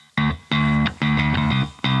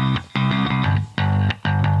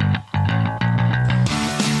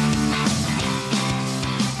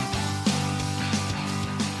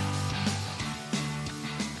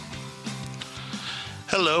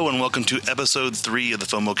Hello and welcome to episode 3 of the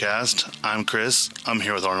FOMOcast. I'm Chris. I'm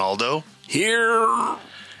here with Arnaldo. Here.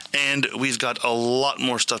 And we've got a lot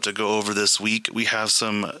more stuff to go over this week. We have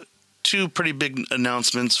two pretty big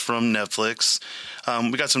announcements from Netflix.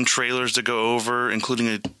 We got some trailers to go over, including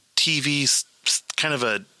a TV, kind of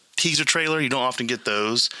a teaser trailer. You don't often get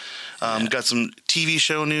those. We've got some TV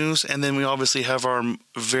show news, and then we obviously have our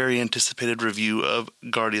very anticipated review of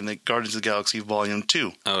Guardians of the Galaxy Volume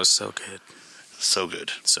 2. Oh, so good. So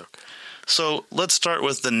good. So good. So let's start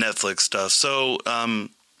with the Netflix stuff. So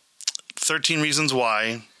 13 Reasons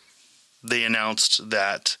Why, they announced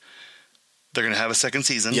that they're going to have a second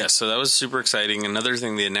season. Yeah, so that was super exciting. Another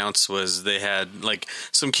thing they announced was they had like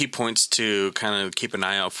some key points to kind of keep an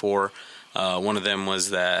eye out for. One of them was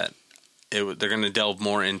that they're going to delve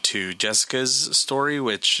more into Jessica's story,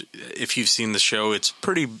 which if you've seen the show, it's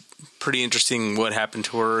pretty interesting what happened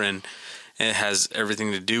to her, and it has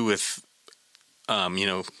everything to do with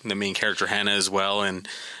the main character Hannah as well, and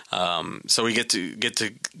so we get to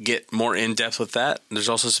get more in depth with that. There's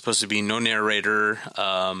also supposed to be no narrator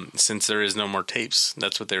since there is no more tapes.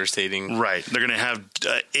 That's what they were stating. Right, they're going to have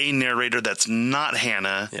a narrator that's not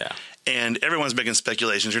Hannah. Yeah, and everyone's making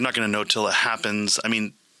speculations. You're not going to know till it happens. I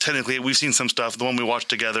mean, technically, we've seen some stuff. The one we watched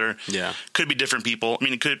together, could be different people. I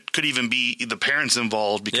mean, it could even be the parents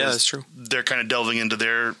involved because that's true. They're kind of delving into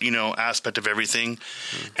their aspect of everything.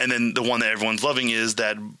 And then the one that everyone's loving is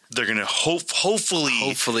that they're going to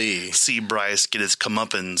hopefully see Bryce get his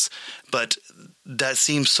comeuppance, but that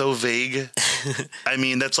seems so vague. I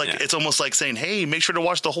mean, that's like it's almost like saying, "Hey, make sure to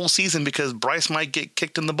watch the whole season because Bryce might get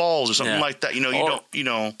kicked in the balls or something like that."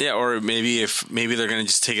 Yeah, or maybe they're going to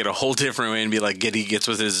just take it a whole different way and be like, he gets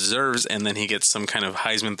what he deserves, and then he gets some kind of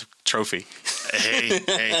Heisman trophy. hey,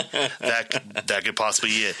 that could possibly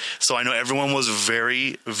be it. So I know everyone was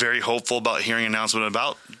very, very hopeful about hearing an announcement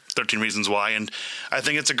about 13 Reasons Why, and I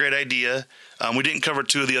think it's a great idea. We didn't cover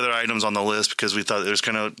two of the other items on the list because we thought they're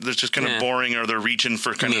just kind of boring, or they're reaching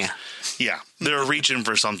for they're reaching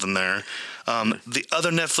for something there. The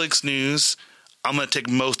other Netflix news, I'm going to take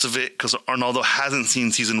most of it because Arnaldo hasn't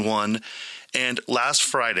seen season 1, and last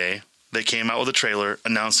Friday they came out with a trailer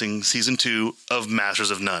announcing season 2 of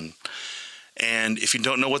Masters of None. And if you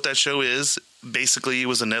don't know what that show is, basically it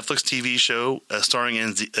was a Netflix TV show starring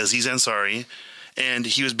Aziz Ansari, and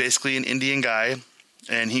he was basically an Indian guy.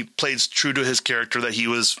 And he played true to his character that he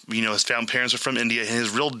was, his parents are from India, and his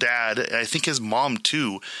real dad, and I think his mom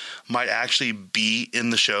too, might actually be in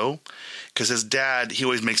the show. Because his dad, he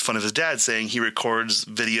always makes fun of his dad, saying he records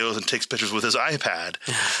videos and takes pictures with his iPad.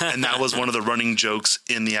 And that was one of the running jokes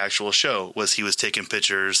in the actual show, was he was taking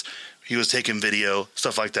pictures, he was taking video,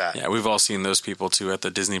 stuff like that. Yeah, we've all seen those people too at the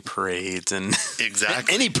Disney parades and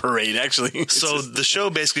exactly any parade actually. So the show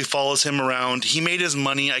basically follows him around. He made his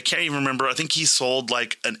money. I can't even remember. I think he sold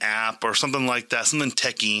like an app or something like that, something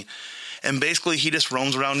techie. And basically he just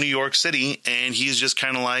roams around New York City, and he's just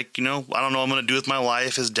kind of like, I don't know what I'm going to do with my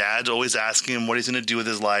life. His dad's always asking him what he's going to do with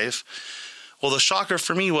his life. Well, the shocker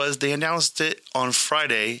for me was they announced it on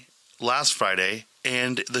last Friday,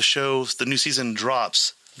 and the new season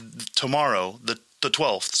drops tomorrow, the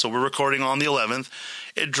 12th. So we're recording on the 11th.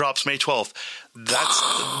 It drops May 12th.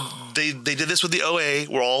 They did this with the OA,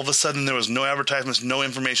 where all of a sudden there was no advertisements, no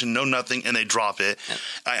information, no nothing, and they drop it.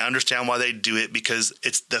 I understand why they do it, because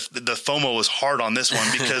it's the FOMO was hard on this one,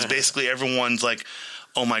 because basically everyone's like,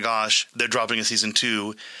 oh my gosh, they're dropping a season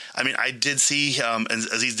 2. I mean, I did see,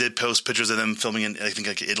 Aziz did post pictures of them filming in, I think,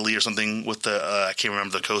 like Italy or something with I can't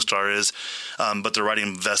remember the co-star is, but they're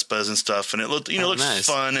riding Vespas and stuff, and it looked, looked nice.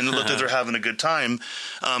 Fun, and it looked like they're having a good time.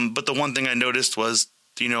 But the one thing I noticed was,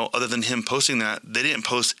 other than him posting that, they didn't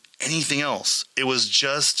post anything else. It was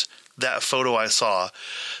just that photo I saw.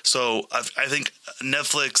 So I think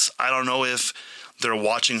Netflix, I don't know if they're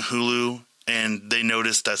watching Hulu, and they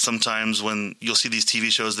notice that sometimes when you'll see these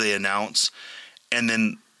TV shows they announce, and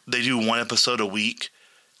then they do one episode a week,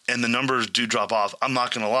 and the numbers do drop off. I'm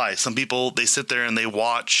not going to lie. Some people, they sit there and they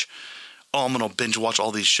watch, I'm going to binge watch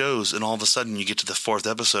all these shows, and all of a sudden you get to the 4th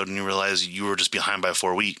episode and you realize you were just behind by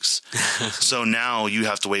 4 weeks. So now you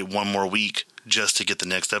have to wait one more week just to get the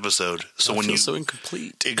next episode. So when so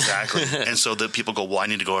incomplete. Exactly. And so that people go, well, I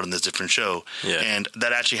need to go out on this different show. Yeah. And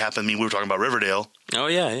that actually happened to me. We were talking about Riverdale. Oh,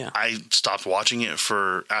 yeah. I stopped watching it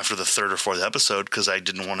after the 3rd or 4th episode because I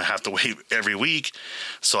didn't want to have to wait every week.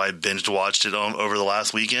 So I binge watched it over the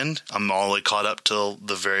last weekend. I'm all caught up till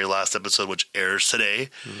the very last episode, which airs today.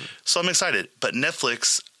 Mm-hmm. So I'm excited. But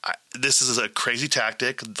Netflix, this is a crazy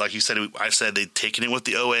tactic. Like you said, I said they'd taken it with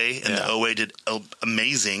the OA, and the OA did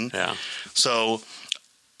amazing. Yeah. So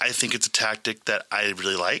I think it's a tactic that I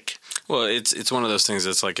really like. Well, it's one of those things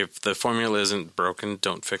that's like, if the formula isn't broken,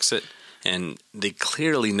 don't fix it. And they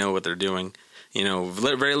clearly know what they're doing. You know,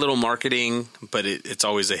 very little marketing, but it's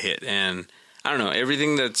always a hit. And I don't know,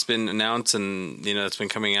 everything that's been announced and, you know, that's been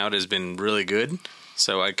coming out has been really good.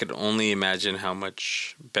 So I could only imagine how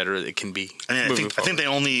much better it can be. I mean, I think the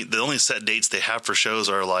only set dates they have for shows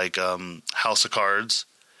are like House of Cards,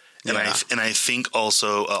 and I think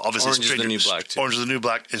also obviously Orange is the New Black too. Orange is the New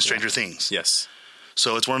Black and Stranger Things. Yes.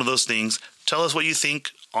 So it's one of those things. Tell us what you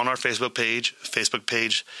think on our Facebook page. Facebook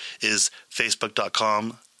page is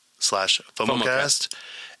facebook.com/FOMOcast.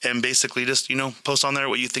 And basically just, you know, post on there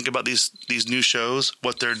what you think about these new shows,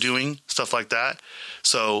 what they're doing, stuff like that.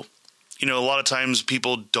 So, you know, a lot of times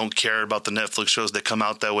people don't care about the Netflix shows that come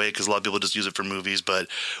out that way because a lot of people just use it for movies. But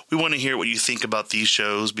we want to hear what you think about these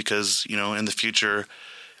shows because, you know, in the future,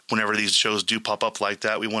 whenever these shows do pop up like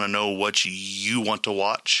that, we want to know what you want to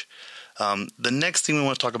watch. The next thing we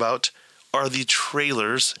want to talk about are the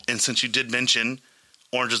trailers. And since you did mention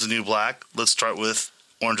Orange is the New Black, let's start with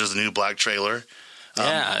Orange is the New Black trailer.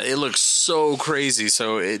 Yeah, it looks so crazy.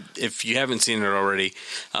 So if you haven't seen it already,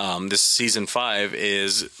 this season 5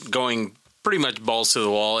 is going pretty much balls to the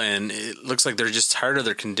wall, and it looks like they're just tired of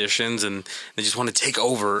their conditions and they just want to take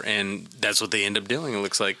over, and that's what they end up doing, it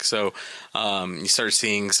looks like. So you start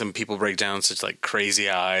seeing some people break down, such like Crazy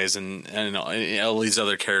Eyes and all these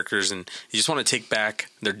other characters, and you just want to take back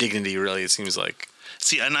their dignity, really, it seems like.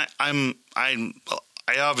 See, and I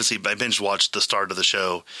binge watched the start of the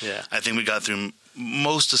show. Yeah. I think we got through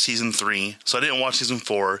most of season 3, so I didn't watch season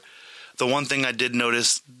 4. The one thing I did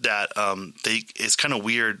notice that it's kind of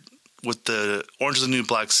weird with the Orange is the New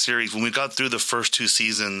Black series. When we got through the first 2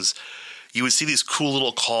 seasons, you would see these cool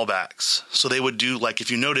little callbacks. So they would do, like,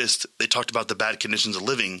 if you noticed, they talked about the bad conditions of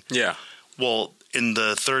living. Yeah. Well, in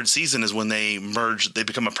the 3rd season is when they merge, they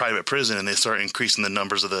become a private prison and they start increasing the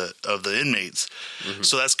numbers of the inmates. Mm-hmm.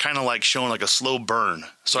 So that's kind of like showing like a slow burn.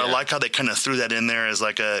 So I like how they kind of threw that in there as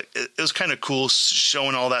like it was kind of cool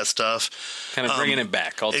showing all that stuff. Kind of bringing it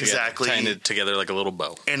back all together. Exactly. Tying it together like a little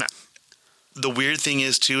bow. And the weird thing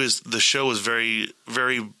is too, is the show was very,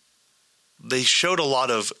 very, they showed a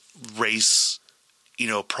lot of race, you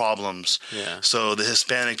know, problems. Yeah. So the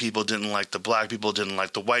Hispanic people didn't like the black people, didn't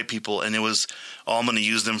like the white people, and it was, oh, I'm going to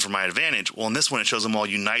use them for my advantage. Well, in this one, it shows them all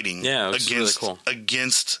uniting really cool.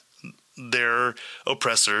 against their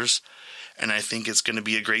oppressors, and I think it's going to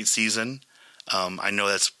be a great season. I know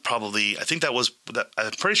that's probably, I'm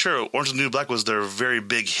pretty sure Orange is the New Black was their very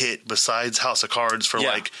big hit besides House of Cards for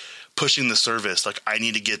like pushing the service. Like, I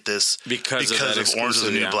need to get this because of Orange is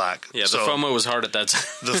the New Black. Yeah, the FOMO was hard at that time.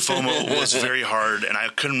 The FOMO was very hard, and I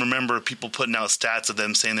couldn't remember people putting out stats of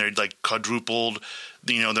them saying they're like quadrupled,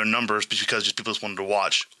 you know, their numbers because just people just wanted to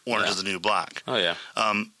watch Orange is the New Black. Oh yeah.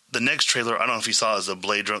 The next trailer, I don't know if you saw, is the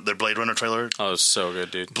Blade Runner trailer. Oh, it was so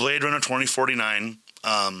good, dude. Blade Runner 2049.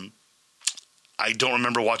 I don't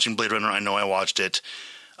remember watching Blade Runner. I know I watched it.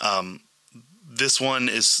 This one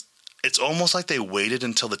is, it's almost like they waited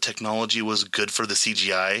until the technology was good for the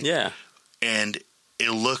CGI. Yeah. And it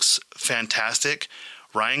looks fantastic.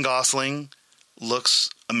 Ryan Gosling looks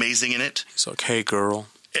amazing in it. He's like, hey, girl.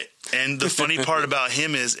 And the funny part about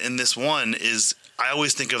him is, in this one, is I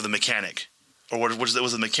always think of the mechanic. Or what was it?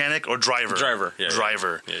 Was it mechanic or driver? Driver, yeah.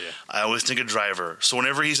 Driver. Yeah. I always think of driver. So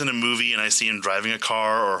whenever he's in a movie and I see him driving a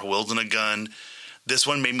car or wielding a gun, this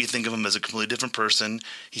one made me think of him as a completely different person.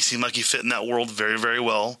 He seemed like he fit in that world very, very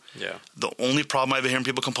well. Yeah. The only problem I've been hearing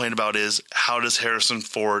people complain about is, how does Harrison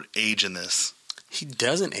Ford age in this? He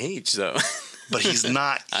doesn't age, though. But he's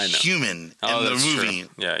not human in the movie. True.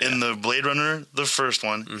 Yeah. In the Blade Runner, the first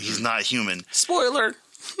one, he's not human. Spoiler.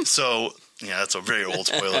 So, yeah, that's a very old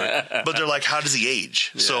spoiler. But they're like, how does he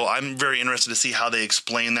age? Yeah. So I'm very interested to see how they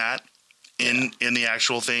explain that in the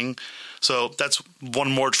actual thing. So that's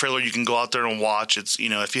one more trailer you can go out there and watch. It's, you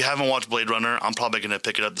know, if you haven't watched Blade Runner, I'm probably going to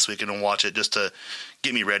pick it up this weekend and watch it just to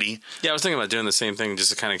get me ready. Yeah, I was thinking about doing the same thing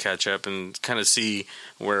just to kind of catch up and kind of see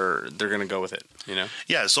where they're going to go with it, you know?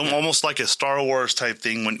 Yeah, so almost like a Star Wars type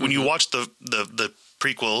thing. When you watch the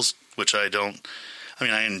prequels, which I don't, I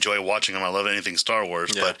mean, I enjoy watching them. I love anything Star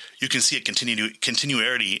Wars, but you can see a continuity. How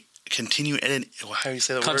do you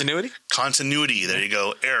say that Continuity? word? Continuity. There you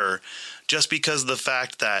go. Error. Just because of the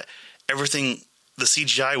fact that everything, the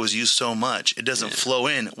CGI was used so much, it doesn't flow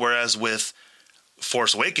in. Whereas with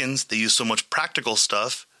Force Awakens, they used so much practical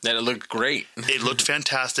stuff that it looked great. It looked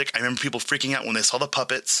fantastic. I remember people freaking out when they saw the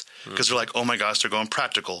puppets because they're like, "Oh my gosh, they're going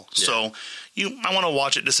practical." Yeah. So I want to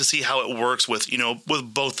watch it just to see how it works with, you know,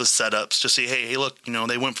 with both the setups. To see, hey, look, you know,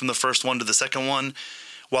 they went from the first one to the second one.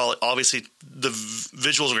 while obviously the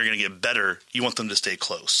visuals are going to get better, you want them to stay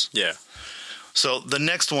close. Yeah. So the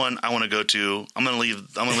next one I want to go to, I'm going to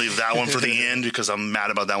leave that one for the end because I'm mad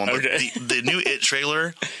about that one. Okay. But the new It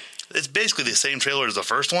trailer, it's basically the same trailer as the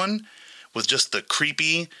first one, with just the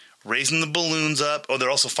creepy raising the balloons up. Oh, they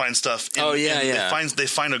also find stuff. They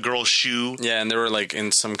find a girl's shoe. Yeah, and they were like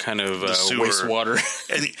in some kind of sewer. wastewater.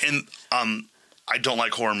 and I don't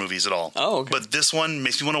like horror movies at all. Oh, okay. But this one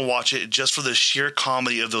makes me want to watch it just for the sheer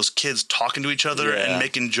comedy of those kids talking to each other and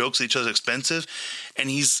making jokes at each other's expensive. And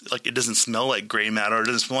he's like, it doesn't smell like gray matter, it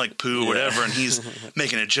doesn't smell like poo or whatever, and he's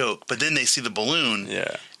making a joke. But then they see the balloon,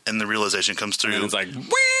 and the realization comes through. And it's like,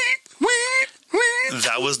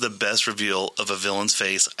 that was the best reveal of a villain's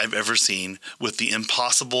face I've ever seen, with the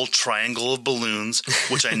impossible triangle of balloons,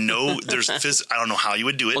 which I know I don't know how you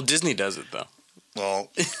would do it. Well, Disney does it though. Well,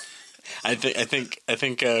 I think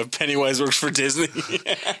Pennywise works for Disney.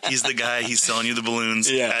 He's the guy. He's selling you the balloons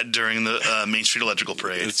during the Main Street Electrical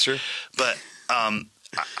Parade. That's true. But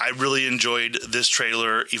I really enjoyed this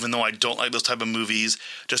trailer, even though I don't like those type of movies,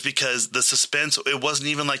 just because the suspense. It wasn't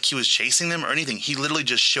even like he was chasing them or anything. He literally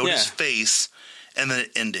just showed his face, and then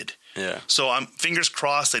it ended. Yeah. So I'm fingers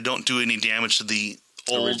crossed they don't do any damage to the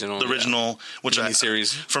original, which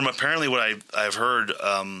series. From apparently what I've heard,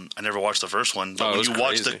 I never watched the first one, but when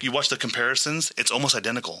you watch the comparisons, it's almost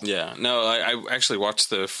identical. Yeah, no, I actually watched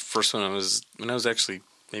the first one. When I was actually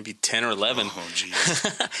maybe 10 or 11. Oh,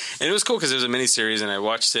 jeez. And it was cool because it was a miniseries, and I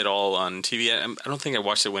watched it all on TV. I don't think I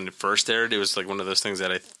watched it when it first aired. It was like one of those things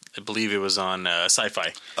that I believe it was on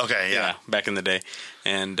Sci-Fi. Okay, yeah, back in the day.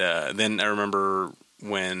 And then I remember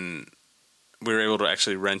when we were able to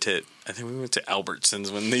actually rent it. I think we went to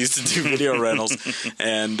Albertsons when they used to do video rentals.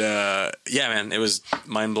 And man, it was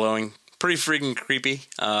mind-blowing. Pretty freaking creepy.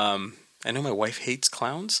 I know my wife hates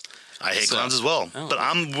clowns. I hate clowns as well. But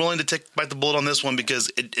I'm willing to bite the bullet on this one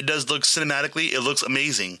because it does look cinematically, it looks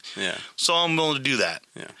amazing. Yeah. So I'm willing to do that.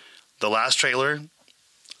 Yeah. The last trailer,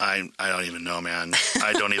 I don't even know, man.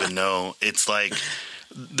 I don't even know. It's like,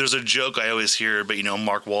 there's a joke I always hear, but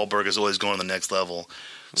Mark Wahlberg is always going to the next level.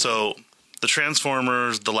 So the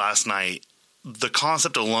Transformers, The Last Knight, the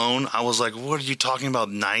concept alone, I was like, what are you talking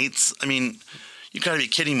about, knights? I mean, you gotta be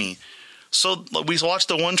kidding me. So we watched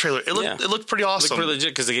the one trailer. It looked pretty awesome. It looked pretty legit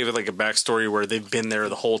because they gave it like a backstory where they've been there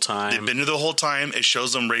the whole time. They've been there the whole time. It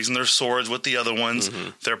shows them raising their swords with the other ones.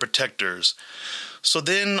 Mm-hmm. They're protectors. So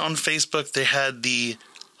then on Facebook, they had the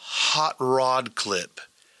Hot Rod clip.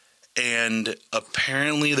 And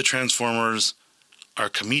apparently the Transformers are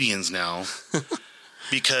comedians now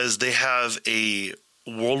because they have a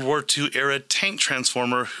World War II era tank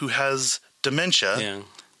Transformer who has dementia,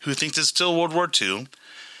 who thinks it's still World War II.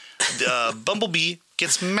 Bumblebee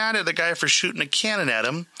gets mad at the guy for shooting a cannon at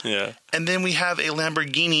him. Yeah. And then we have a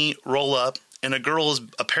Lamborghini roll up, and a girl is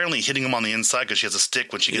apparently hitting him on the inside because she has a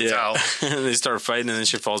stick when she gets out. They start fighting, and then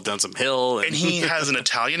she falls down some hill. And he has an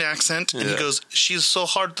Italian accent, and he goes, "She's so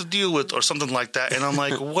hard to deal with," or something like that. And I'm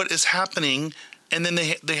like, what is happening? And then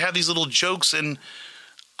they have these little jokes, and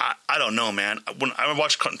I don't know, man. When I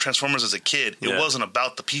watched Transformers as a kid, it wasn't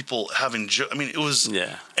about the people having jokes. I mean, it was, and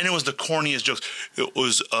it was the corniest jokes. It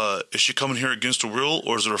was, is she coming here against her will,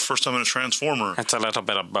 or is it her first time in a Transformer? It's a little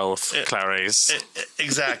bit of both, Clarice.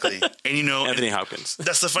 Exactly. And Anthony Hopkins.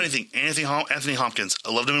 That's the funny thing. Anthony Hopkins.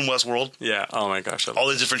 I loved him in Westworld. Yeah. Oh my gosh. All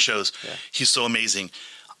these different shows. Yeah. He's so amazing.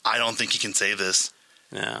 I don't think he can say this.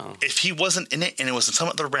 No. If he wasn't in it and it was some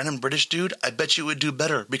other random British dude, I bet you it would do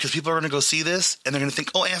better because people are going to go see this and they're going to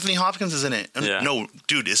think, oh, Anthony Hopkins is in it. And no,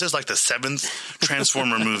 dude, this is like the 7th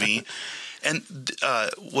Transformer movie. And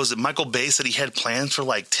was it Michael Bay said he had plans for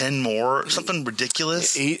like 10 more or something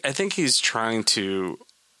ridiculous? I think he's trying to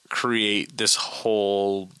create this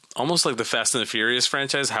whole, almost like the Fast and the Furious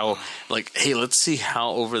franchise, how like, hey, let's see how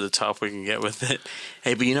over the top we can get with it.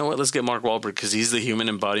 Hey, but you know what? Let's get Mark Wahlberg because he's the human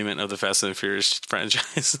embodiment of the Fast and the Furious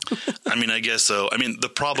franchise. I mean, I guess so. I mean, the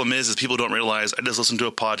problem is people don't realize. I just listened to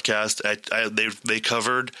a podcast. They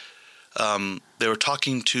covered. They were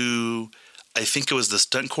talking to, I think it was the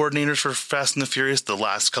stunt coordinators for Fast and the Furious, the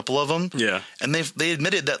last couple of them. Yeah, and they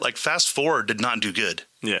admitted that like Fast 4 did not do good.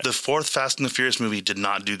 Yeah, the 4th Fast and the Furious movie did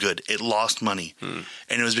not do good. It lost money, and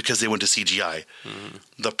it was because they went to CGI.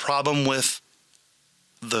 The problem with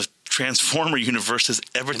the Transformer universe is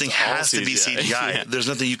everything has to be CGI. Yeah. There's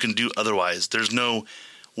nothing you can do otherwise. There's no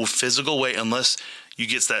physical way unless you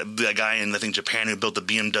get that guy in, I think, Japan who built the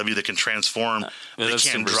BMW that can transform. They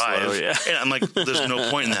can't drive. Slow, yeah. And I'm like, there's no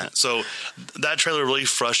point in that. So that trailer really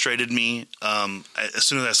frustrated me. As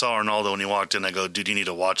soon as I saw Arnaldo when he walked in, I go, dude, you need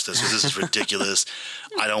to watch this. This is ridiculous.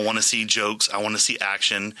 I don't want to see jokes. I want to see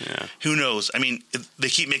action. Yeah. Who knows? I mean, they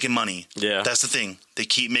keep making money. Yeah. That's the thing. They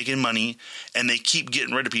keep making money, and they keep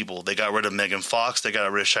getting rid of people. They got rid of Megan Fox. They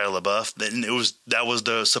got rid of Shia LaBeouf. And that was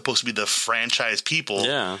supposed to be the franchise people.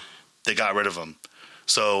 Yeah. They got rid of them.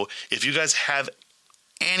 So if you guys have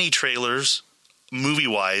any trailers,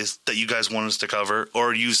 movie-wise, that you guys want us to cover,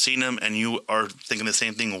 or you've seen them and you are thinking the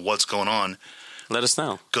same thing, what's going on, let us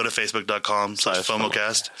know. Go to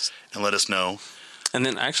facebook.com/FOMOcast and let us know. And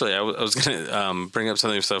then actually, I was going to bring up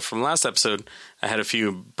something. So from last episode, I had a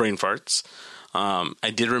few brain farts.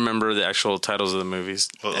 I did remember the actual titles of the movies.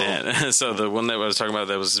 And so the one that I was talking about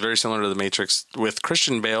that was very similar to The Matrix with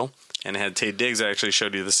Christian Bale, and it had Taye Diggs. I actually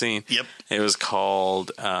showed you the scene. Yep. It was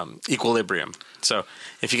called Equilibrium. So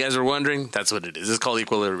if you guys were wondering, that's what it is. It's called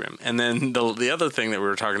Equilibrium. And then the other thing that we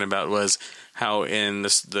were talking about was how in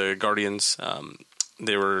the Guardians,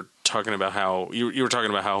 they were talking about how you were talking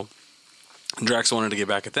about how Drax wanted to get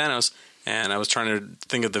back at Thanos, and I was trying to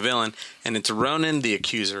think of the villain, and it's Ronan the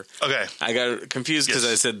Accuser. Okay. I got confused because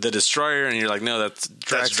I said the Destroyer, and you're like, no, that's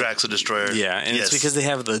Drax. That's Drax the Destroyer. Yeah, and it's because they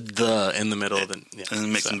have the in the middle. And it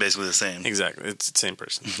makes them basically the same. Exactly. It's the same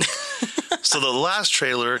person. So the last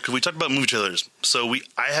trailer, because we talked about movie trailers,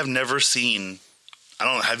 I have never seen,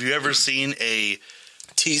 have you ever seen a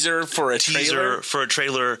teaser for a trailer for a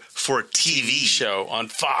TV show on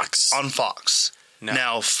Fox? On Fox. No.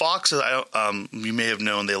 Now, Fox, you may have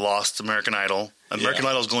known, they lost American Idol. American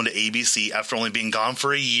Idol is going to ABC after only being gone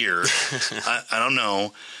for a year. I don't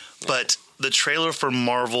know. But the trailer for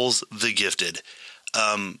Marvel's The Gifted,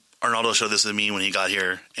 Arnaldo showed this to me when he got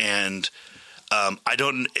here, and I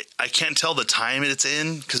can't tell the time it's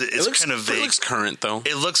in because it's kind of vague. It looks current, though.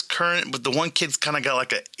 It looks current, but the one kid's kind of got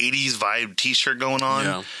like a 80s vibe T-shirt going on.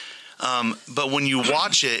 Yeah. But when you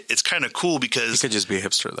watch it, it's kind of cool because... It could just be a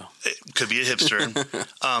hipster, though. It could be a hipster.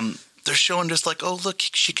 They're showing just like, oh, look,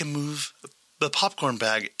 she can move the popcorn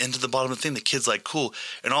bag into the bottom of the thing. The kid's like, cool.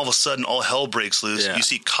 And all of a sudden, all hell breaks loose. Yeah. You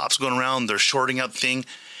see cops going around. They're shorting out the thing.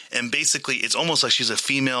 And basically, it's almost like she's a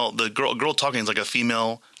female... The girl talking is like a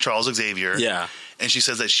female Charles Xavier. Yeah. And she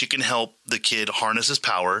says that she can help the kid harness his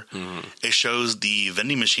power. Mm-hmm. It shows the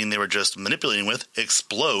vending machine they were just manipulating with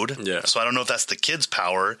explode. Yeah. So I don't know if that's the kid's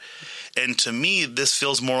power. And to me, this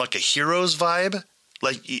feels more like a Heroes vibe.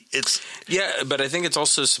 Like it's... Yeah, but I think it's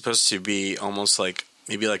also supposed to be almost like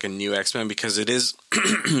maybe like a new X-Men because it is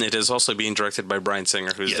it is also being directed by Bryan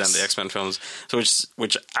Singer, who's done the X-Men films. So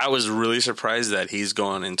which I was really surprised that he's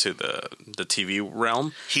going into the TV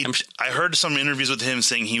realm. I heard some interviews with him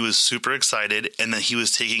saying he was super excited and that he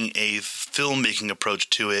was taking a filmmaking approach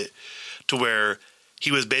to it, to where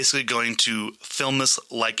he was basically going to film this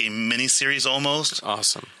like a miniseries almost.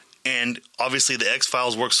 Awesome. And obviously the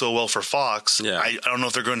X-Files work so well for Fox. Yeah. I don't know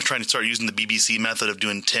if they're going to try to start using the BBC method of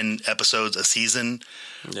doing 10 episodes a season.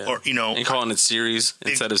 Yeah. Or, and calling it series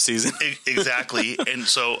instead of season. Exactly. And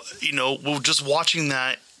so, we're just watching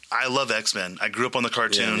that. I love X-Men. I grew up on the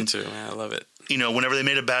cartoon. Yeah, me too. I love it. Whenever they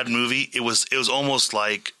made a bad movie, it was almost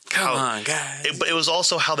like... Come on, guys. But it was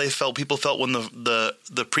also how people felt when the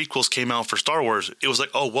prequels came out for Star Wars. It was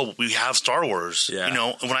like, oh, well, we have Star Wars.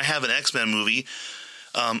 Yeah. When I have an X-Men movie...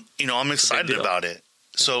 I'm excited about it.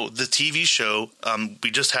 So the TV show,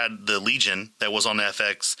 we just had the Legion that was on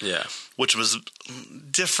FX, which was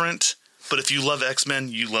different. But if you love X-Men,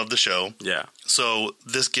 you love the show. Yeah. So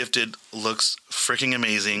this Gifted looks freaking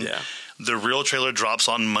amazing. Yeah. The real trailer drops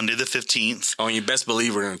on Monday the 15th. Oh, and you best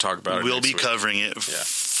believe we're going to talk about it. We'll be covering it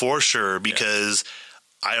for sure because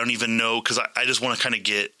I don't even know, because I just want to kind of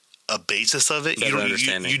get a basis of it.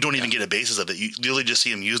 You don't even get a basis of it. You literally just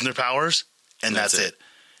see them using their powers. And that's it.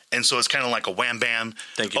 And so it's kind of like a wham bam.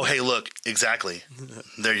 Thank you. Oh, hey, look. Exactly.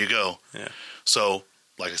 There you go. Yeah. So,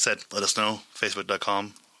 like I said, let us know.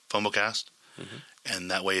 Facebook.com, FOMOcast. Mm-hmm.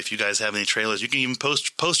 And that way, if you guys have any trailers, you can even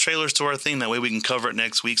post trailers to our thing. That way we can cover it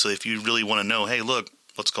next week. So if you really want to know, hey, look,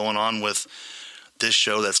 what's going on with this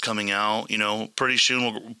show that's coming out, pretty soon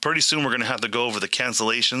we're going to have to go over the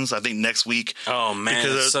cancellations. I think next week. Oh man,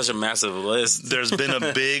 it's such a massive list. There's been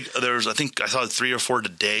I think I saw 3 or 4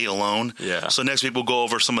 today alone. Yeah. So next week we'll go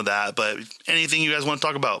over some of that, but anything you guys want to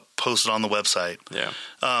talk about, post it on the website. Yeah.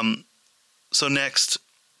 So next,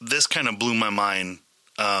 this kind of blew my mind.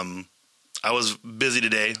 I was busy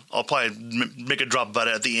today. I'll probably make a drop about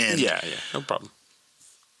it at the end. Yeah, no problem.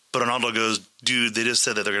 But Arnaldo goes, dude, they just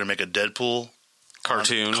said that they're going to make a Deadpool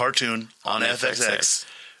cartoon on FXX.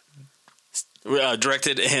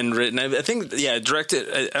 Directed and written. I think,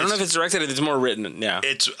 directed. I don't know if it's directed. It's more written. Yeah.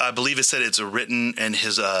 I believe it said it's written, and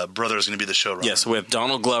his brother is going to be the showrunner. Yes, with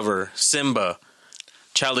Donald Glover, Simba,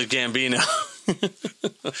 Childish Gambino.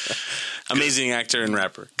 Amazing actor and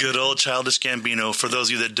rapper. Good old Childish Gambino. For those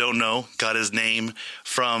of you that don't know, got his name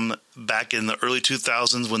from back in the early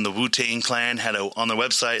 2000s when the Wu-Tang Clan had on their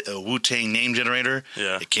website a Wu-Tang name generator.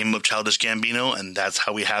 Yeah. It came up Childish Gambino, and that's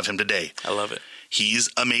how we have him today. I love it. He's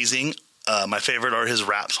amazing. My favorite are his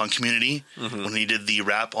raps on Community. When he did the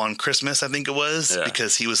rap on Christmas, I think it was,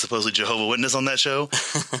 because he was supposedly Jehovah's Witness on that show.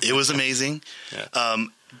 It was amazing. Yeah.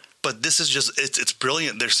 But this is just, it's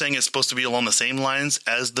brilliant. They're saying it's supposed to be along the same lines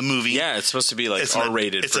as the movie. Yeah, it's supposed to be like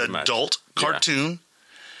R-rated. It's an adult cartoon.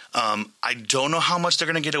 I don't know how much they're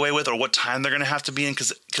going to get away with or what time they're going to have to be in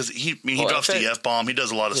because he drops the F-bomb. He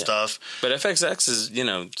does a lot of stuff. But FXX is,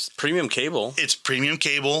 it's premium cable. It's premium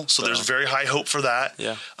cable, so there's very high hope for that.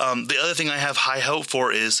 Yeah. The other thing I have high hope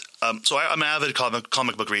for is, so I'm an avid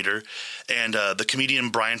comic book reader, and the comedian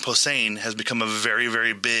Brian Posehn has become a very,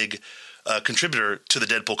 very big contributor to the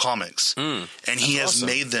Deadpool comics, and he has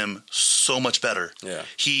made them so much better. Yeah,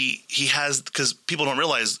 he has, because people don't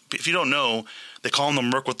realize, if you don't know, they call him the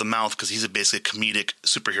Merc with the Mouth because he's basically a comedic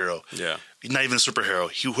superhero. Yeah, he's not even a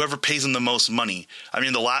superhero. Whoever pays him the most money. I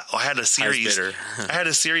mean, I had a series. I had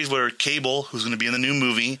a series where Cable, who's going to be in the new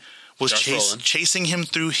movie, was chasing him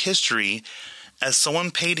through history as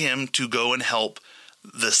someone paid him to go and help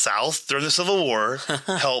the South during the Civil War,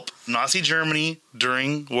 help Nazi Germany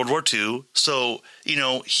during World War II. So,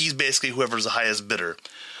 he's basically whoever's the highest bidder.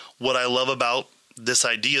 What I love about this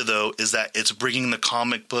idea, though, is that it's bringing the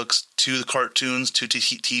comic books to the cartoons, to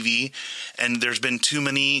TV, and there's been too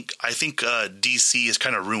many. I think DC has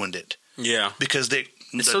kind of ruined it. Yeah. Because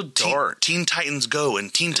it's so dark. Teen Titans Go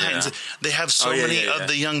and Teen Titans, they have so many of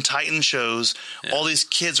the young Titan shows. Yeah. All these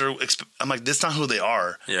kids are, I'm like, that's not who they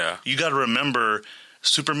are. Yeah. You got to remember,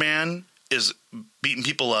 Superman is beating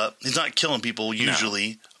people up. He's not killing people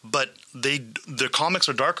usually, but their comics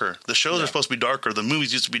are darker. The shows are supposed to be darker. The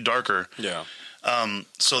movies used to be darker. Yeah.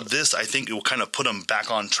 So this, I think, it will kind of put them back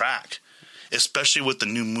on track, especially with the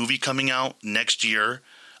new movie coming out next year.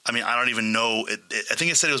 I mean, I don't even know. I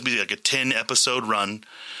think it said it was be like a 10-episode run,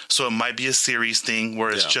 so it might be a series thing where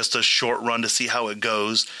it's just a short run to see how it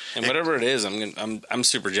goes. And whatever it is, I'm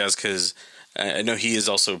super jazzed because I know he is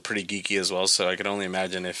also pretty geeky as well, so I can only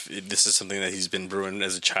imagine if this is something that he's been brewing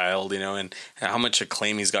as a child, and how much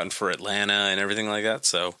acclaim he's gotten for Atlanta and everything like that.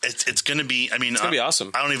 So it's going to be. I mean, it's going to be awesome.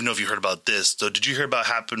 I don't even know if you heard about this. So did you hear about what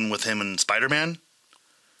happened with him and Spider-Man?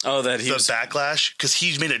 Oh, that the backlash because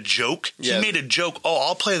he made a joke. Yeah. He made a joke. Oh,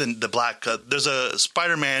 I'll play the black. There's a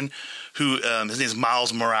Spider-Man who his name is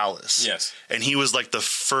Miles Morales. Yes, and he was like the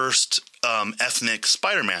first ethnic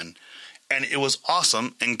Spider-Man. And it was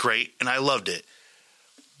awesome and great, and I loved it.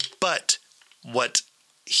 But what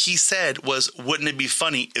he said was, wouldn't it be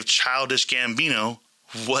funny if Childish Gambino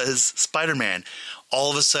was Spider-Man?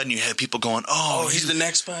 All of a sudden, you had people going, oh, he's the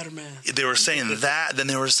next Spider-Man. They were saying that. Then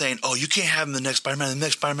they were saying, oh, you can't have him the next Spider-Man. The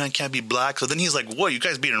next Spider-Man can't be black. So then he's like, what, you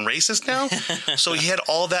guys being racist now? So he had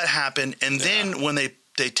all that happen. And then when they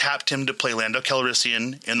tapped him to play Lando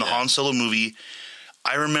Calrissian in the Han Solo movie,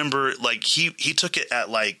 I remember like he took it at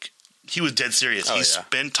like, he was dead serious. He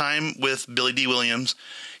spent time with Billy D. Williams.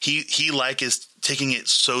 He is taking it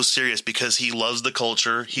so serious because he loves the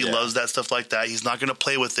culture. He loves that stuff like that. He's not going to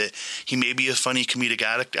play with it. He may be a funny comedic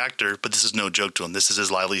actor, but this is no joke to him. This is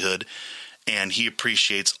his livelihood, and he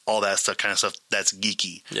appreciates all that stuff, kind of stuff that's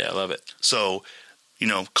geeky. Yeah, I love it. So,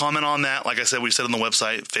 comment on that. Like I said, we said on the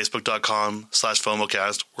website,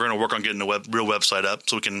 facebook.com/FOMOcast. We're going to work on getting a real website up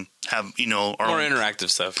so we can have, our more interactive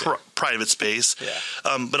stuff. Private space. Yeah.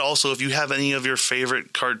 But also, if you have any of your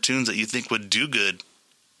favorite cartoons that you think would do good,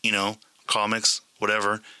 comics,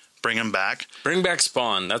 whatever, bring them back. Bring back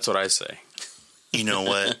Spawn. That's what I say. You know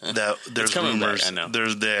what? There's rumors. Back, I know.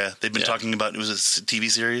 They've been talking about, it was a TV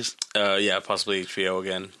series? Yeah, possibly HBO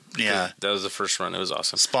again. Yeah, that was the first run. It was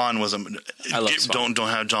awesome. Spawn was I love Spawn. Don't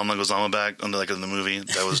have John Leguizamo back in the movie.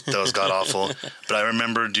 That was god awful. But I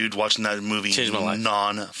remember, dude, watching that movie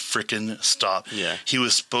non-freaking stop. Yeah, he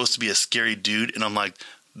was supposed to be a scary dude, and I'm like,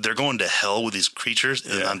 they're going to hell with these creatures,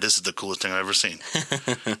 and this is the coolest thing I've ever seen.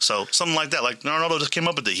 So something like that, like Ronaldo just came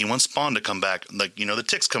up with it. He wants Spawn to come back, like the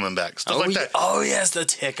Tick's coming back, stuff like that. Oh yes, the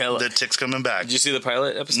Tick. The Tick's coming back. Did you see the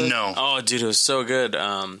pilot episode? No. Oh, dude, it was so good.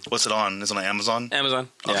 What's it on? Is it on Amazon? Amazon.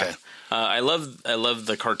 Yeah. Okay. I love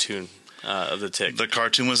the cartoon. of the Tick. The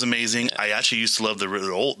cartoon was amazing. Yeah. I actually used to love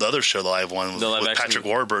the other show, the live one with Patrick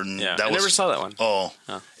Warburton. Yeah, I never saw that one. Oh,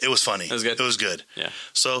 it was funny. It was good. Yeah.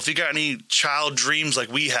 So if you got any child dreams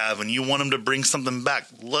like we have and you want them to bring something back,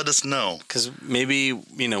 let us know. Because maybe,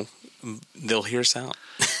 they'll hear us out.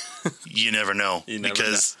 You never know.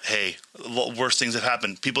 Hey, worse things have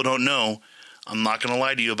happened. People don't know. I'm not going to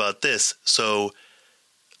lie to you about this. So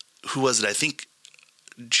who was it? I think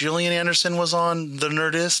Gillian Anderson was on The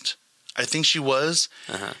Nerdist. I think she was.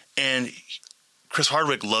 Uh-huh. And Chris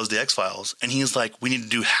Hardwick loves the X-Files. And he's like, we need to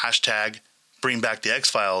do hashtag bring back the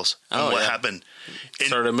X-Files. And what happened?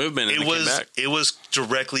 Started a movement and it was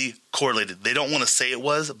directly correlated. They don't want to say it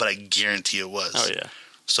was, but I guarantee it was. Oh, yeah.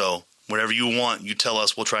 So whatever you want, you tell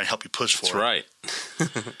us. We'll try and help you push for it.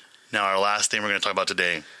 That's right. Now, our last thing we're going to talk about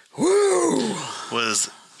today was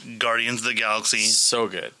Guardians of the Galaxy. So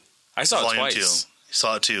good. I saw it twice. 2.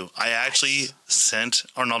 Saw it too. I actually sent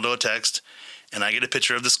Arnaldo a text, and I get a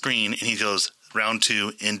picture of the screen, and he goes, round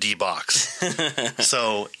 2 in D box.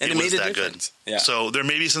 So it was that good. Yeah. So there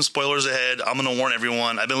may be some spoilers ahead. I'm going to warn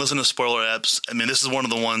everyone. I've been listening to spoiler apps. I mean, this is one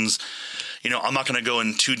of the ones, I'm not going to go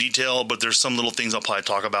into detail, but there's some little things I'll probably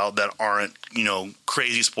talk about that aren't,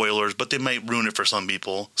 crazy spoilers, but they might ruin it for some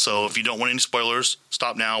people. So if you don't want any spoilers,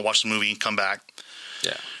 stop now, watch the movie, come back.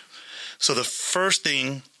 Yeah. So the first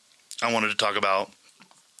thing I wanted to talk about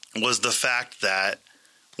was the fact that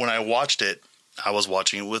when I watched it, I was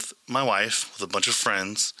watching it with my wife, with a bunch of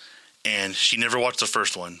friends, and she never watched the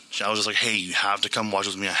first one. I was just like, hey, you have to come watch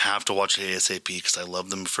with me. I have to watch it ASAP because I love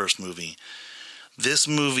the first movie. This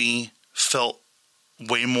movie felt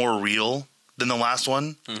way more real than the last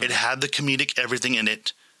one. Mm-hmm. It had the comedic everything in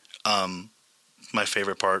it. My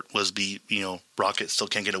favorite part was the, Rocket still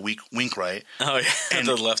can't get a wink right. Oh, yeah. And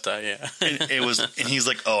the left eye, yeah. and he's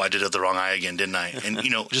like, oh, I did it the wrong eye again, didn't I? And,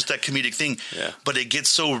 just that comedic thing. Yeah. But it gets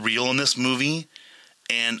so real in this movie.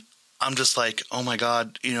 And I'm just like, oh, my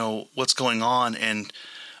God, what's going on? And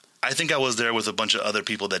I think I was there with a bunch of other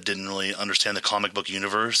people that didn't really understand the comic book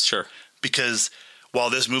universe. Sure. Because while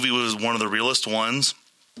this movie was one of the realest ones,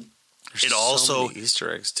 There's so many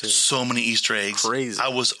Easter eggs, too. So many Easter eggs. Crazy. I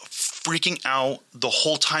was freaking out the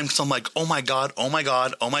whole time because I'm like, oh my God, oh my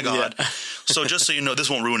God, oh my God. Yeah. So just so you know, this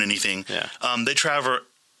won't ruin anything. Yeah.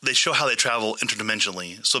 They show how they travel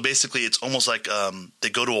interdimensionally. So basically it's almost like they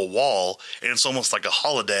go to a wall and it's almost like a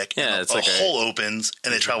holodeck. Yeah, it's like a hole opens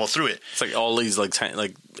and they travel through it. It's like all these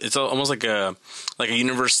tiny, it's almost like a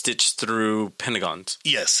universe stitched through pentagons.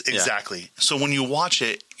 Yes, exactly. Yeah. So when you watch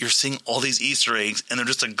it, you're seeing all these Easter eggs and they're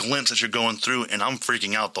just a glimpse that you're going through, and I'm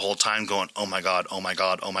freaking out the whole time going, oh my God, oh my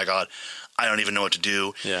God, oh my God. I don't even know what to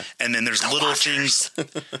do. Yeah. And then there's little things and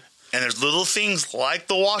there's little things like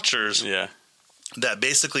the Watchers. Yeah. That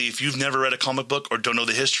basically, if you've never read a comic book or don't know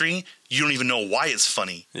the history, you don't even know why it's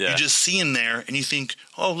funny. Yeah. You just see him there and you think,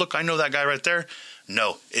 oh, look, I know that guy right there.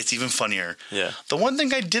 No, it's even funnier. Yeah. The one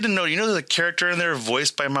thing I didn't know, there's a character in there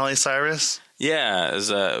voiced by Miley Cyrus? Yeah,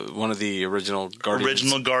 as one of the original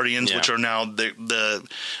Guardians. Which are now the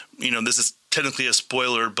this is technically a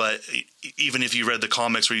spoiler, but even if you read the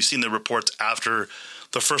comics or you've seen the reports after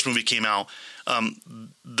the first movie came out,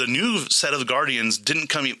 the new set of the Guardians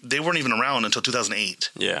they weren't even around until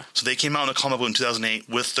 2008. Yeah. So they came out in the comic book in 2008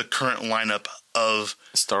 with the current lineup of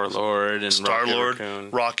Star-Lord,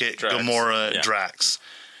 Rocket, Drax. Gamora, Drax.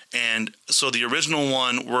 And so the original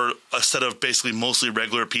one were a set of basically mostly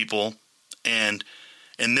regular people, and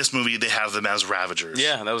in this movie they have them as Ravagers.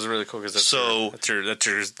 Yeah, that was really cool because that's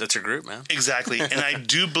your group, man. Exactly. And I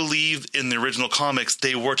do believe in the original comics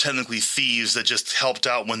they were technically thieves that just helped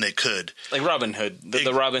out when they could. Like Robin Hood.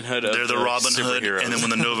 The Robin Hood of They're the Robin Hood, and then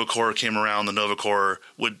when the Nova Corps came around, the Nova Corps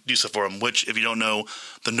would do stuff for them, which, if you don't know,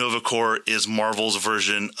 the Nova Corps is Marvel's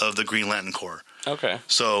version of the Green Lantern Corps. Okay.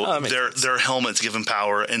 So their helmets give them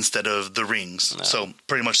power instead of the rings. No. So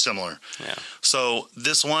pretty much similar. Yeah. So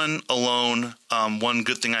this one alone, one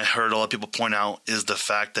good thing I heard a lot of people point out is the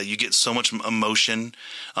fact that you get so much emotion.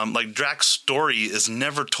 Like Drax's story is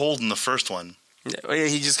never told in the first one. Yeah,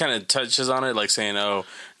 he just kind of touches on it, like saying, "Oh,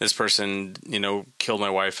 this person, killed my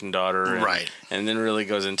wife and daughter," right? And then really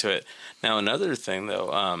goes into it. Now, another thing, though,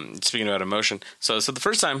 speaking about emotion, so the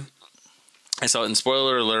first time I saw it, in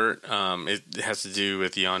spoiler alert, it has to do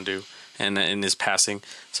with Yondu and in his passing.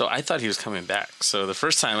 So I thought he was coming back. So the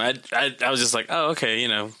first time, I was just like, "Oh, okay,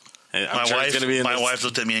 My wife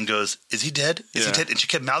looked at me and goes, "Is he dead? Is he dead?" And she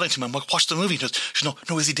kept mouthing to me. I'm like, "Watch the movie." She goes,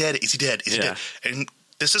 "No, is he dead? Is he dead? Is he dead?" And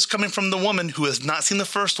this is coming from the woman who has not seen the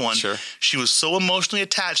first one. Sure. She was so emotionally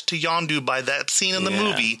attached to Yondu by that scene in the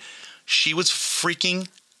movie. She was freaking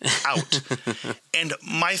out. And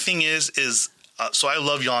my thing is so I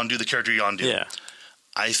love Yondu, the character Yondu. Yeah.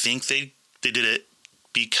 I think they did it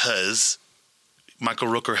because Michael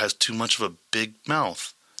Rooker has too much of a big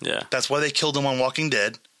mouth. Yeah. That's why they killed him on Walking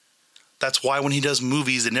Dead. That's why when he does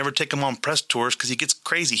movies, they never take him on press tours because he gets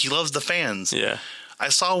crazy. He loves the fans. Yeah. I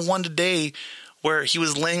saw one today where he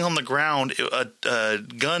was laying on the ground. A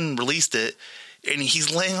gun released it, and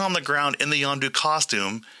he's laying on the ground in the Yondu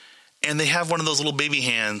costume, and they have one of those little baby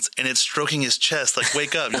hands, and it's stroking his chest, like,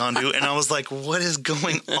 wake up, Yondu. And I was like, what is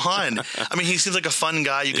going on? I mean, he seems like a fun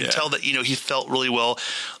guy. You can tell that, he felt really well.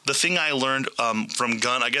 The thing I learned from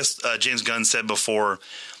Gunn, I guess James Gunn said before,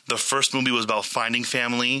 the first movie was about finding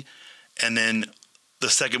family, and then the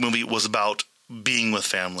second movie was about being with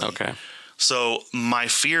family. Okay. So my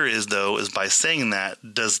fear is by saying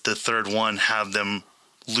that, does the third one have them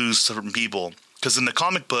lose certain people? Because in the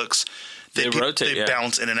comic books, they rotate, they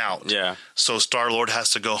bounce in and out. Yeah. So Star-Lord has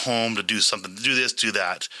to go home to do something, to do this, do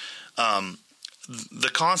that. The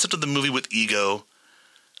concept of the movie with Ego,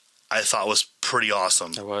 I thought was pretty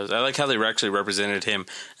awesome. It was. I like how they actually represented him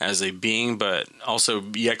as a being, but also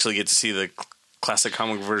you actually get to see the classic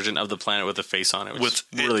comic version of the planet with a face on it, which is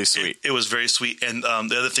really sweet. It was very sweet. And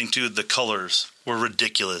the other thing, too, the colors were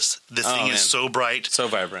ridiculous. The thing is so bright. So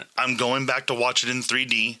vibrant. I'm going back to watch it in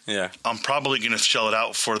 3D. Yeah. I'm probably going to shell it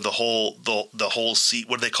out for the whole seat.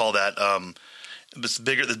 What do they call that? It's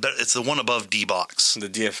bigger. It's the one above D-Box. The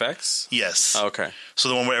DFX? Yes. Oh, okay. So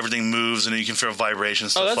the one where everything moves and you can feel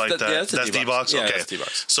vibrations, stuff like that. Yeah, that's D-Box? Yeah, okay. that's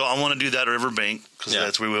D-Box. So I want to do that at Riverbank because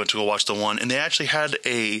that's where we went to go watch the one. And they actually had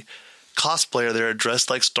a cosplayer there dressed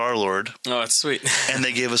like Star-Lord. Oh, that's sweet. And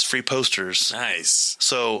they gave us free posters. Nice.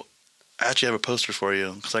 So I actually have a poster for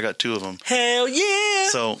you because I got 2 of them. Hell yeah!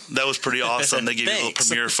 So that was pretty awesome. They gave you a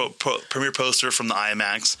little premiere poster from the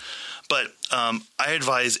IMAX. But I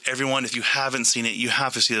advise everyone, if you haven't seen it, you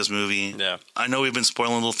have to see this movie. Yeah. I know we've been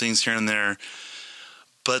spoiling little things here and there,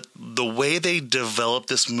 but the way they developed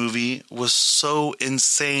this movie was so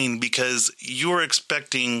insane because you were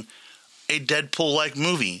expecting a Deadpool-like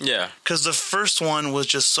movie. Yeah. Because the first one was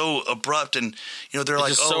just so abrupt and, they're like,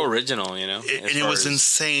 just so original, and it was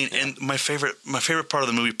insane. Yeah. And my favorite part of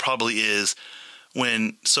the movie probably is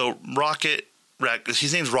when,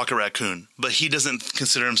 his name's Rocket Raccoon, but he doesn't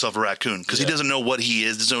consider himself a raccoon because he doesn't know what he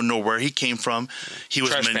is, doesn't know where he came from. He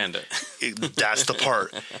was trash panda. That's the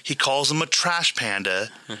part. He calls him a trash panda,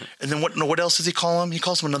 and then what else does he call him? He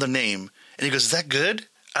calls him another name, and he goes, "Is that good?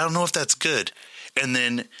 I don't know if that's good." And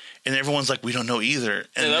everyone's like, "We don't know either."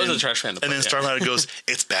 And that was a trash panda. And then Star-Lord goes,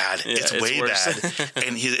 "It's bad. It's way worse. bad."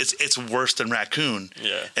 And it's worse than Raccoon.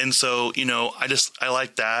 Yeah. And so, I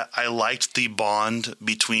like that. I liked the bond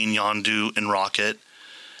between Yondu and Rocket.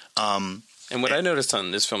 And what I noticed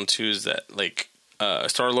on this film too is that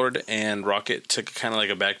Star-Lord and Rocket took kind of like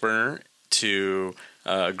a back burner to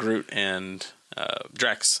Groot and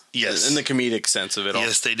Drax. Yes. In the comedic sense of it all.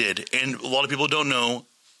 Yes, they did. And a lot of people don't know.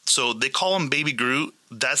 So they call him Baby Groot.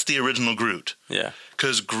 That's the original Groot. Yeah.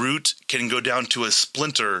 Because Groot can go down to a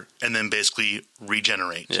splinter and then basically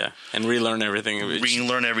regenerate. Yeah. And relearn everything.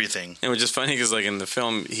 Relearn everything. And which is funny because in the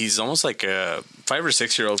film, he's almost like a 5 or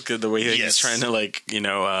 6 year old. The way that he's trying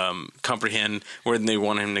to comprehend where they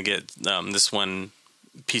want him to get this one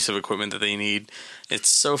piece of equipment that they need. It's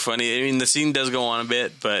so funny. I mean, the scene does go on a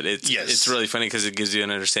bit, but it's really funny because it gives you an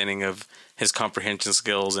understanding of his comprehension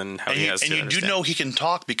skills and how he has to understand. And you do know he can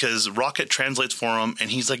talk because Rocket translates for him, and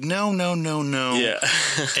he's like, no. Yeah.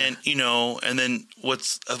 And, and then what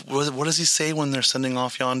does he say when they're sending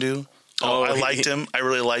off Yondu? I liked him. I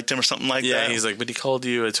really liked him or something like that. Yeah, he's like, but he called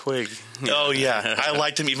you a twig. Oh, yeah. I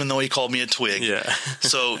liked him even though he called me a twig. Yeah.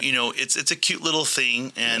 So, it's a cute little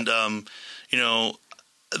thing. And,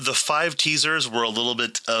 the 5 teasers were a little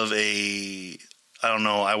bit of I don't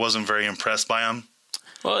know, I wasn't very impressed by them.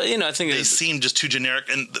 Well, I think they seem just too generic.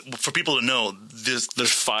 And for people to know, there's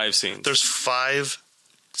 5 scenes. There's 5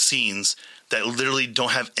 scenes that literally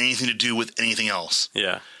don't have anything to do with anything else.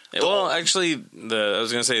 Yeah. Well, actually, I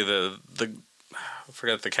was going to say I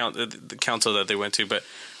forgot the council that they went to, but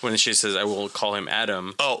when she says, "I will call him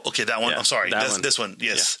Adam." Oh, okay, that one. Yeah, I'm sorry. one. This one.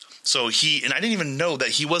 Yes. Yeah. So and I didn't even know that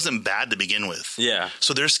he wasn't bad to begin with. Yeah.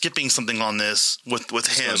 So they're skipping something on this with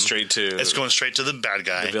him. It's going straight to the bad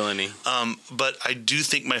guy. The villainy. But I do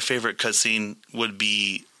think my favorite cutscene would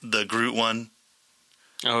be the Groot one.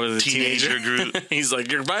 Oh, the teenager Groot. He's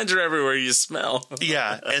like, your vines are everywhere. You smell.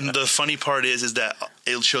 Yeah, and the funny part is that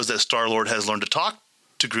it shows that Star-Lord has learned to talk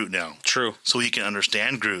to Groot now. True. So he can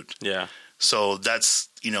understand Groot. Yeah. So that's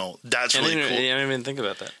really cool. I didn't even think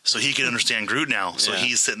about that. So he can understand Groot now. So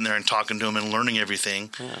he's sitting there and talking to him and learning everything.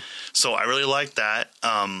 Yeah. So I really liked that.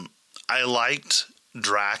 I liked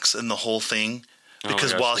Drax and the whole thing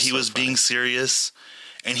because while he was being serious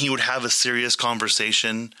and he would have a serious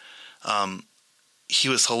conversation. He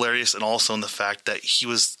was hilarious, and also in the fact that he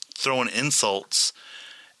was throwing insults,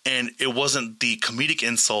 and it wasn't the comedic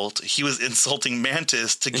insult. He was insulting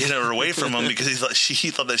Mantis to get her away from him because he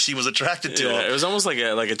thought that she was attracted to him. It was almost like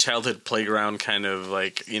a childhood playground kind of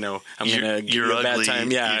like, I'm gonna give you a bad time.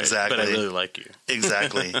 Yeah, exactly. But I really like you.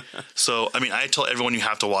 Exactly. So, I mean, I tell everyone you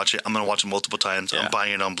have to watch it. I'm going to watch it multiple times. Yeah. I'm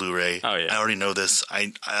buying it on Blu-ray. Oh yeah. I already know this.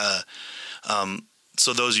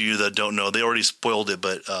 So those of you that don't know, they already spoiled it,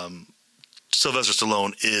 but Sylvester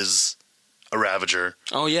Stallone is a Ravager.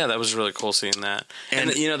 Oh yeah, that was really cool seeing that, and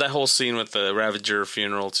that whole scene with the Ravager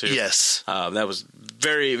funeral too. Yes, that was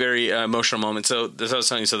very, very emotional moment. So as I was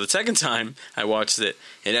telling you, so the second time I watched it,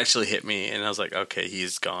 it actually hit me, and I was like, okay,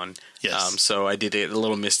 he's gone. Yes. So I did get a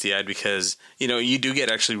little misty eyed because you do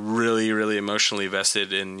get actually really, really emotionally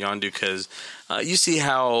vested in Yondu because you see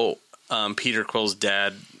how Peter Quill's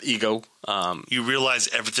dad ego. You realize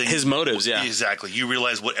everything. His motives, yeah, exactly. You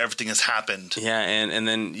realize what everything has happened. Yeah, and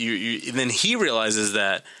then then he realizes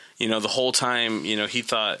that the whole time he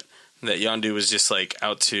thought that Yondu was just like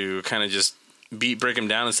out to kind of just break him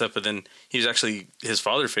down and stuff, but then he was actually his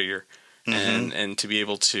father figure, and to be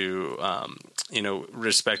able to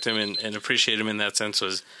respect him and appreciate him in that sense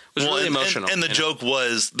was really emotional. And the joke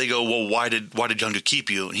was, they go, well, why did Yondu keep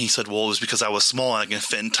you? And he said, well, it was because I was small and I can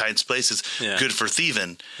fit in tight spaces. Yeah. Good for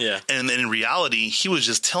thieving. Yeah. And then in reality, he was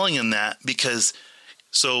just telling him that because.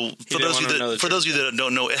 So for those of you that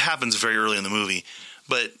don't know, it happens very early in the movie.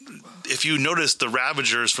 But if you notice, the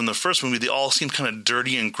Ravagers from the first movie, they all seem kind of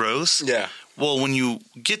dirty and gross. Yeah. Well, when you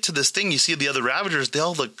get to this thing, you see the other Ravagers, they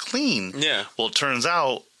all look clean. Yeah. Well, it turns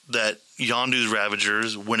out that Yondu's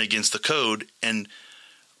Ravagers went against the code, and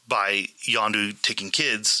by Yondu taking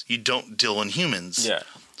kids, you don't deal in humans. Yeah.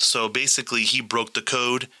 So basically, he broke the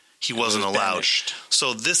code. He wasn't allowed. Banished.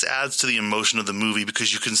 So this adds to the emotion of the movie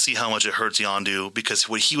because you can see how much it hurts Yondu because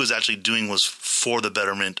what he was actually doing was for the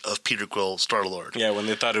betterment of Peter Quill, Star-Lord. Yeah, when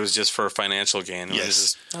they thought it was just for financial gain.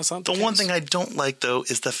 Yes. That's not the one thing I don't like, though,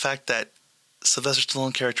 is the fact that Sylvester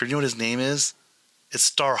Stallone character, you know what his name is?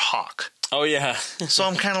 It's Starhawk. Oh, yeah. So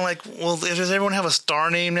I'm kind of like, well, does everyone have a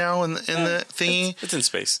star name now in the thingy? It's in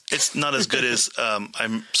space. It's not as good as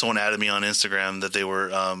someone added me on Instagram that they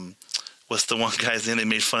were what's the one guy's name? They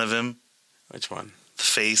made fun of him. Which one? The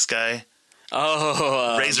face guy.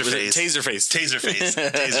 Oh, Razorface. Taserface.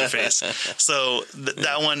 So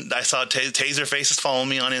that one, I saw Taserface is following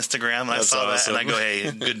me on Instagram, and That's I saw awesome. that, and I go, hey,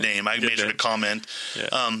 good name. I made sure to comment. Yeah.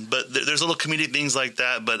 But there's little comedic things like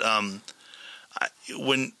that. But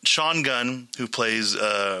when Sean Gunn, who plays,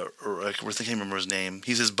 I can't remember his name,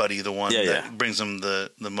 he's his buddy, the one that brings him the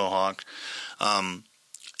Mohawk.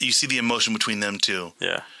 You see the emotion between them two.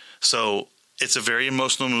 Yeah. So it's a very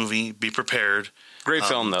emotional movie. Be prepared. Great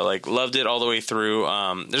film though. Like loved it all the way through.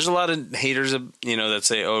 There's a lot of haters, that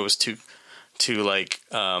say, "Oh, it was too like,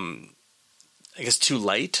 I guess too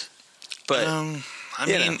light." But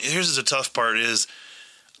here's the tough part: is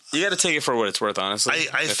you got to take it for what it's worth. Honestly,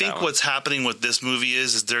 I think what's happening with this movie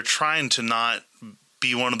is they're trying to not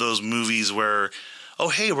be one of those movies where, oh,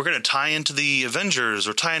 hey, we're going to tie into the Avengers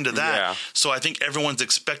or tie into that. Yeah. So I think everyone's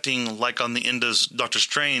expecting, like on the end of Doctor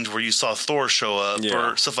Strange, where you saw Thor show up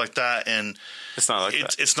or stuff like that, and it's not like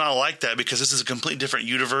that. It's not like that because this is a completely different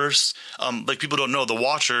universe. Like people don't know, the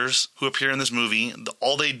Watchers who appear in this movie,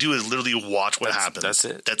 all they do is literally watch what happens. That's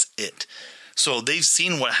it. That's it. So they've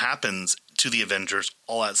seen what happens to the Avengers,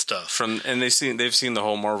 all that stuff. And they've seen the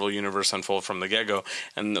whole Marvel universe unfold from the get-go.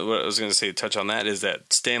 And what I was going to say, touch on that, is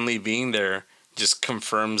that Stan Lee being there just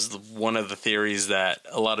confirms one of the theories that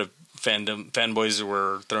a lot of fanboys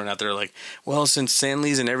were throwing out there, like, well, since Stan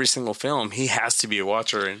Lee's in every single film, he has to be a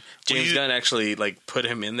Watcher, and James Gunn actually put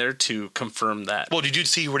him in there to confirm that. Well, did you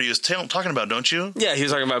see what he was talking about? Don't you? Yeah, he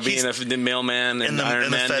was talking about being the mailman and Iron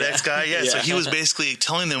Man, the FedEx guy. Yeah, so he was basically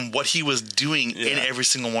telling them what he was doing in every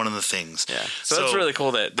single one of the things. Yeah, so that's really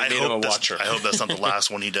cool that they made him a Watcher. I hope that's not the last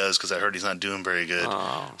one he does because I heard he's not doing very good.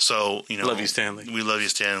 Oh. So love you, Stan Lee. We love you,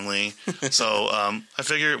 Stan Lee. So I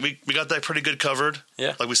figure we got that pretty good covered.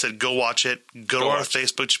 Yeah, like we said, go watch it. Go to our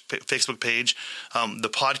Facebook page. The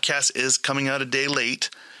podcast is coming out a day late.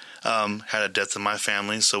 Had a death in my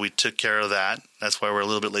family, so we took care of that. That's why we're a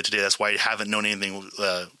little bit late today. That's why I haven't known anything.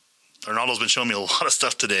 Arnaldo's been showing me a lot of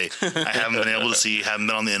stuff today. I haven't been able to see, haven't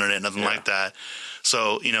been on the internet, nothing like that.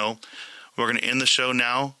 So, we're going to end the show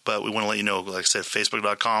now, but we want to let you know, like I said,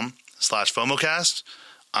 facebook.com/FOMOcast.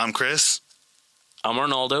 I'm Chris. I'm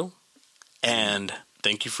Arnaldo, and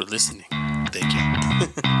thank you for listening. Thank you.